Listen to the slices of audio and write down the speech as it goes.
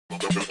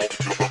Welcome back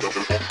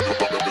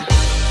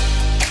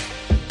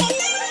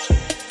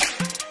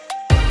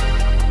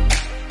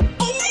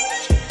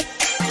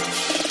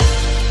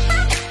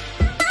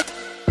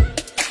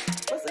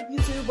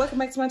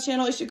to my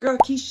channel. It's your girl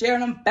Keisha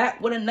and I'm back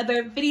with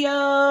another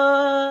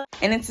video.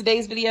 And in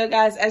today's video,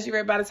 guys, as you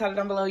read by the title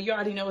down below, you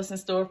already know what's in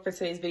store for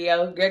today's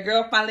video. Your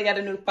girl finally got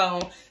a new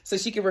phone so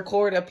she can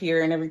record up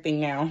here and everything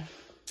now.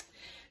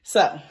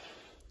 So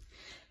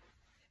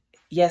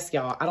yes,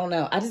 y'all, I don't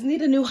know, I just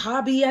need a new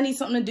hobby. I need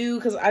something to do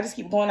because I just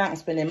keep going out and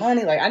spending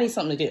money. Like, I need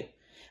something to do.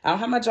 I don't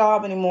have my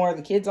job anymore.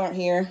 The kids aren't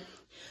here.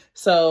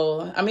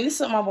 So I mean, this is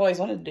something I've always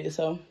wanted to do,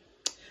 so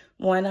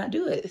why not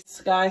do it,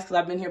 guys? Because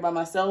I've been here by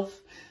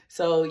myself.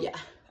 So yeah,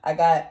 I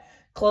got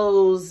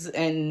clothes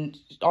and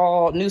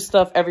all new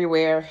stuff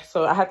everywhere.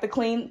 So I have to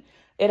clean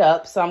it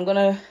up. So I'm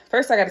gonna,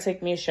 first I gotta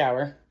take me a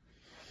shower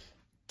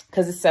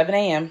because it's 7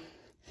 a.m.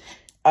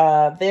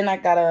 Then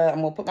I'm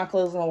gonna put my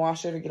clothes in the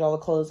washer to get all the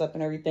clothes up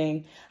and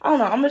everything. I don't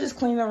know, I'm gonna just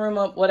clean the room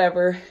up,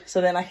 whatever.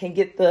 So then I can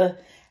get the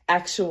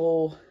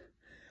actual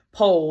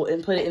pole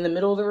and put it in the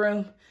middle of the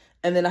room.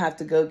 And then I have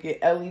to go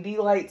get LED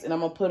lights and I'm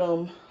gonna put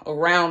them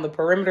around the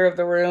perimeter of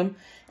the room.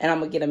 And I'm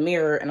gonna get a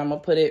mirror and I'm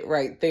gonna put it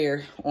right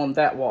there on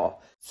that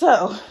wall.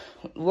 So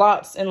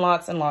lots and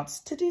lots and lots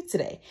to do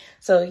today.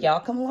 So y'all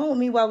come along with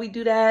me while we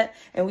do that.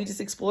 And we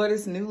just explore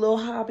this new little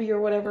hobby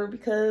or whatever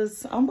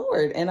because I'm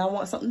bored and I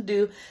want something to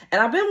do.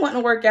 And I've been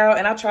wanting to work out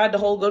and I tried the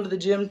whole go to the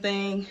gym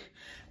thing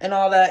and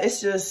all that. It's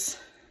just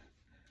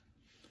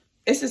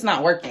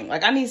not working.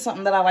 Like, I need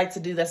something that I like to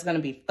do that's gonna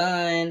be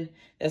fun.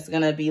 That's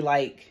gonna be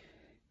like,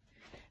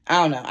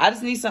 I don't know. I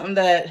just need something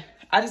that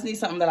I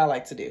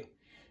like to do.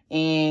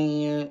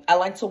 And I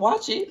like to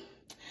watch it.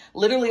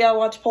 Literally, I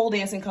watch pole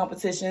dancing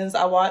competitions.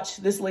 I watch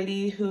this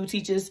lady who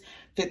teaches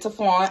Fit to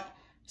Flaunt.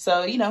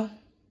 So, you know,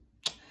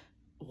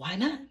 why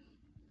not?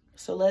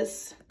 So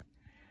let's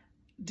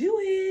do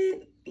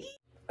it.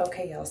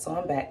 Okay, y'all, so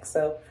I'm back.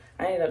 So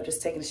I ended up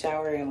just taking a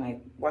shower and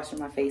like washing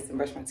my face and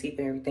brushing my teeth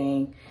and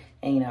everything.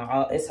 And, you know,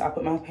 I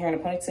put my hair in a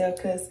ponytail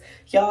because,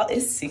 y'all,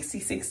 it's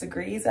 66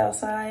 degrees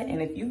outside. And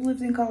if you've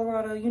lived in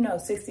Colorado, you know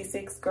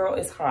 66, girl,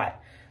 is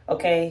hot.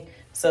 Okay?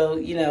 So,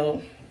 you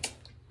know,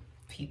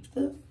 peep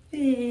the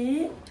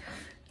fit.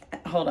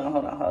 Hold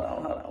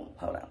on.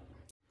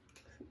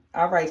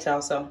 All right,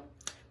 y'all. So,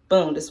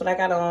 boom. This is what I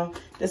got on.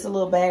 This is a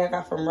little bag I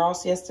got from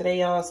Ross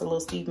yesterday, y'all. It's a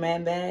little Steve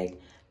Madden bag.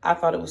 I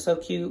thought it was so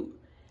cute.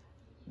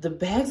 The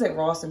bags at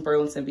Ross and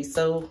Burlington be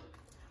so,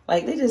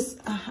 like, they just,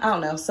 I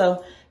don't know.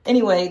 So,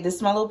 anyway, this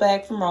is my little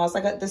bag from Ross.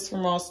 I got this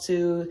from Ross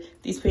too.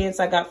 These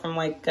pants I got from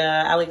like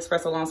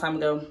AliExpress a long time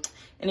ago.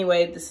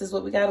 Anyway, this is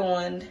what we got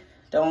on.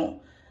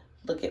 Don't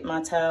look at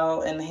my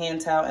towel and the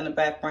hand towel in the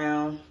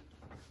background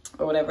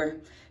or whatever.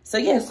 So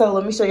yeah, so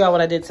let me show y'all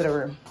what I did to the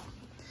room.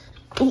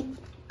 Oh,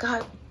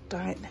 God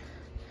darn it.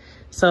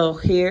 So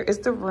here is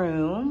the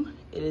room.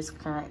 It is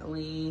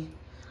currently,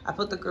 I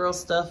put the girl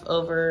stuff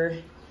over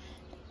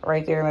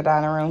right there in the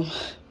dining room.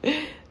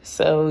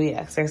 So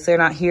yeah, since they're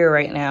not here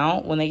right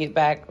now, when they get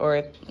back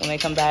or when they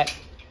come back,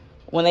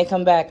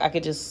 I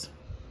could just,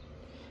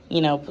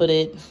 you know, put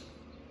it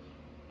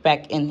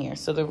back in here.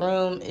 So the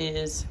room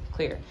is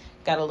clear.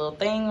 Got a little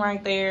thing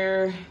right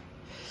there.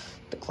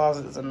 The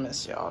closet is a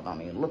mess, y'all.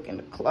 Don't even look in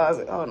the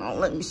closet. Hold on,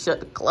 let me shut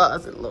the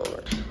closet,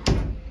 Lord.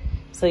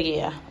 So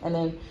yeah,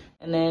 and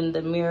then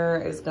the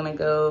mirror is gonna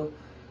go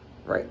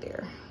right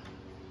there.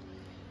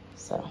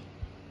 So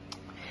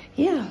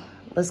yeah,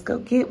 let's go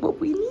get what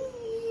we need.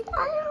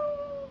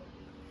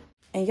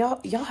 And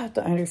y'all have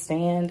to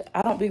understand,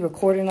 I don't be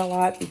recording a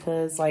lot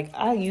because like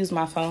I use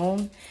my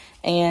phone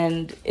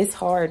and it's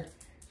hard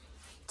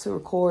to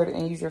record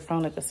and use your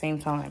phone at the same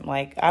time.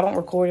 Like, I don't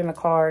record in the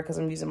car because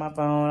I'm using my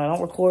phone. I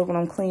don't record when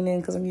I'm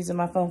cleaning because I'm using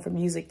my phone for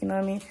music, you know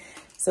what I mean?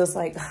 So it's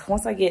like,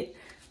 once I get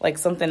like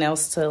something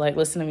else to like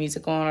listen to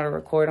music on or to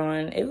record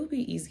on, it would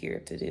be easier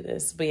to do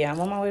this. But yeah, I'm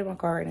on my way to my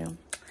car right now.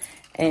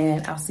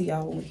 And I'll see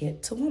y'all when we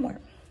get to Walmart.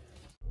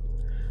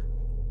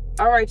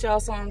 All right, y'all,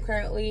 so I'm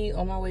currently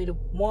on my way to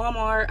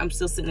Walmart. I'm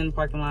still sitting in the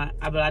parking lot,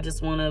 but I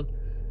just want to,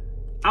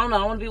 I don't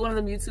know, I want to be one of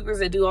them YouTubers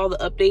that do all the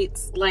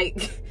updates,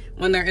 like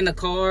when they're in the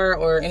car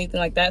or anything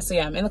like that. So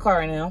yeah, I'm in the car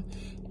right now,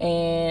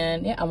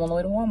 and yeah, I'm on the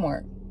way to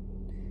Walmart.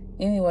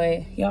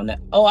 Anyway, y'all know,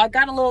 oh, I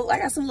got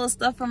some little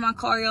stuff from my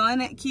car, y'all. Ain't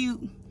that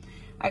cute?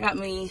 I got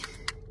me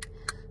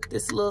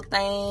this little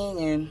thing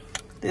and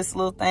this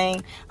little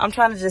thing. I'm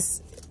trying to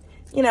just,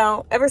 you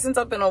know, ever since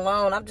I've been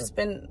alone, I've just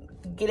been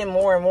getting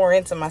more and more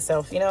into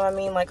myself, you know what I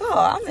mean? Like, oh,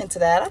 I'm into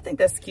that. I think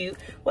that's cute.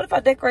 What if I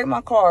decorate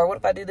my car? What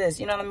if I do this?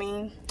 You know what I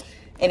mean?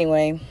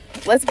 Anyway,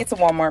 let's get to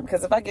Walmart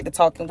because if I get to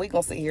talking, we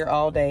gonna sit here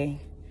all day.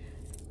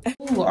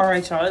 Ooh, all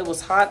right, y'all. It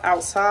was hot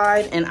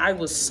outside and I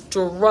was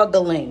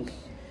struggling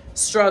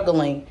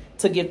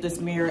to get this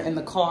mirror in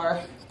the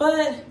car,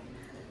 but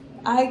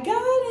I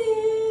got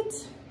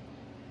it.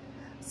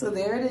 So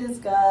there it is,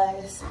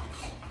 guys.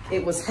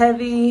 It was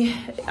heavy.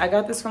 I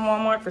got this from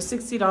Walmart for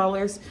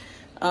 $60.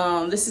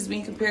 This is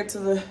being compared to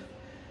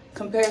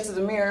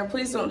the mirror.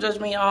 Please don't judge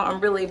me, y'all.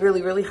 I'm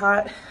really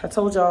hot. I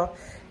told y'all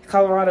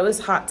Colorado is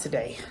hot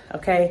today,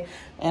 okay?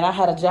 And I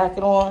had a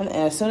jacket on,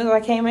 and as soon as I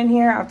came in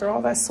here, after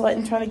all that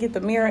sweating, trying to get the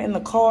mirror in the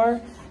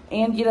car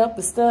and get up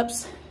the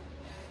steps,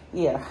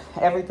 yeah,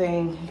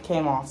 everything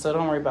came off, so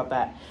don't worry about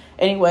that.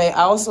 Anyway,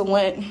 I also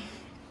went,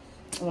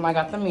 when I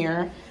got the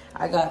mirror,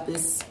 I got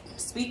this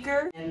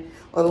speaker,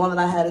 or the one that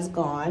I had is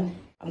gone.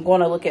 I'm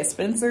going to look at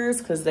Spencer's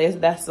because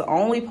that's the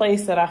only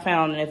place that I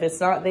found, and if it's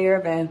not there,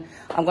 then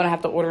I'm going to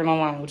have to order it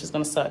online, which is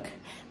going to suck.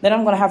 Then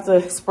I'm going to have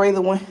to spray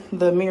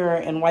the mirror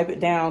and wipe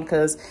it down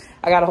because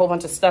I got a whole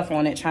bunch of stuff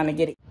on it trying to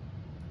get it.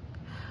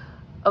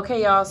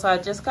 Okay, y'all, so I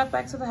just got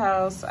back to the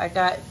house. I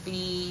got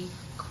the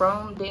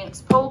Chrome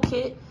Dance Pole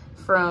Kit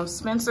from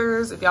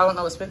Spencer's. If y'all don't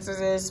know what Spencer's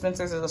is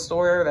a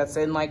store that's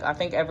in, like, I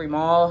think every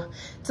mall.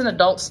 It's an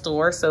adult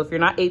store, so if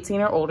you're not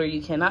 18 or older,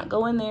 you cannot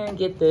go in there and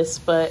get this,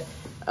 but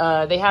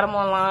they had them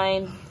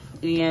online,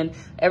 and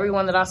every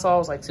one that I saw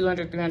was like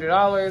 $200,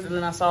 $300, and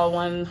then I saw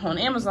one on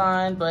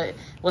Amazon, but it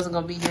wasn't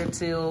gonna be here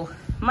till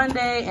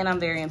Monday, and I'm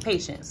very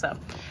impatient, so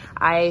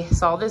I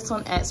saw this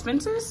one at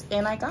Spencer's,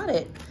 and I got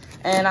it.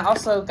 And I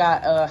also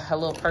got a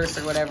little purse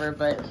or whatever,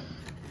 but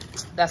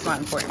that's not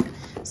important.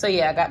 So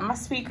yeah, I got my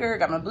speaker,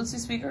 got my Bluetooth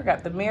speaker,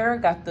 got the mirror,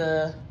 got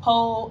the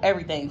pole,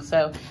 everything.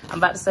 So I'm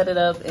about to set it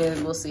up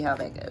and we'll see how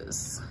that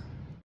goes.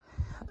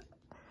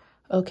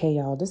 Okay,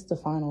 y'all, this is the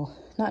final,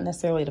 not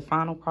necessarily the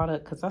final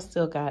product because I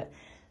still got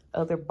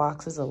other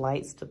boxes of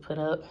lights to put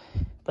up,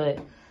 but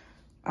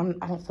I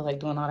don't feel like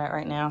doing all that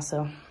right now.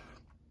 So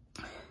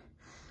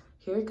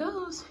here it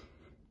goes.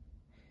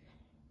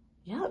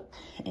 Yep,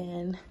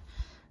 and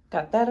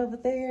got that over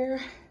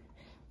there,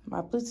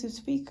 my Bluetooth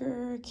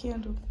speaker,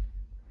 candle.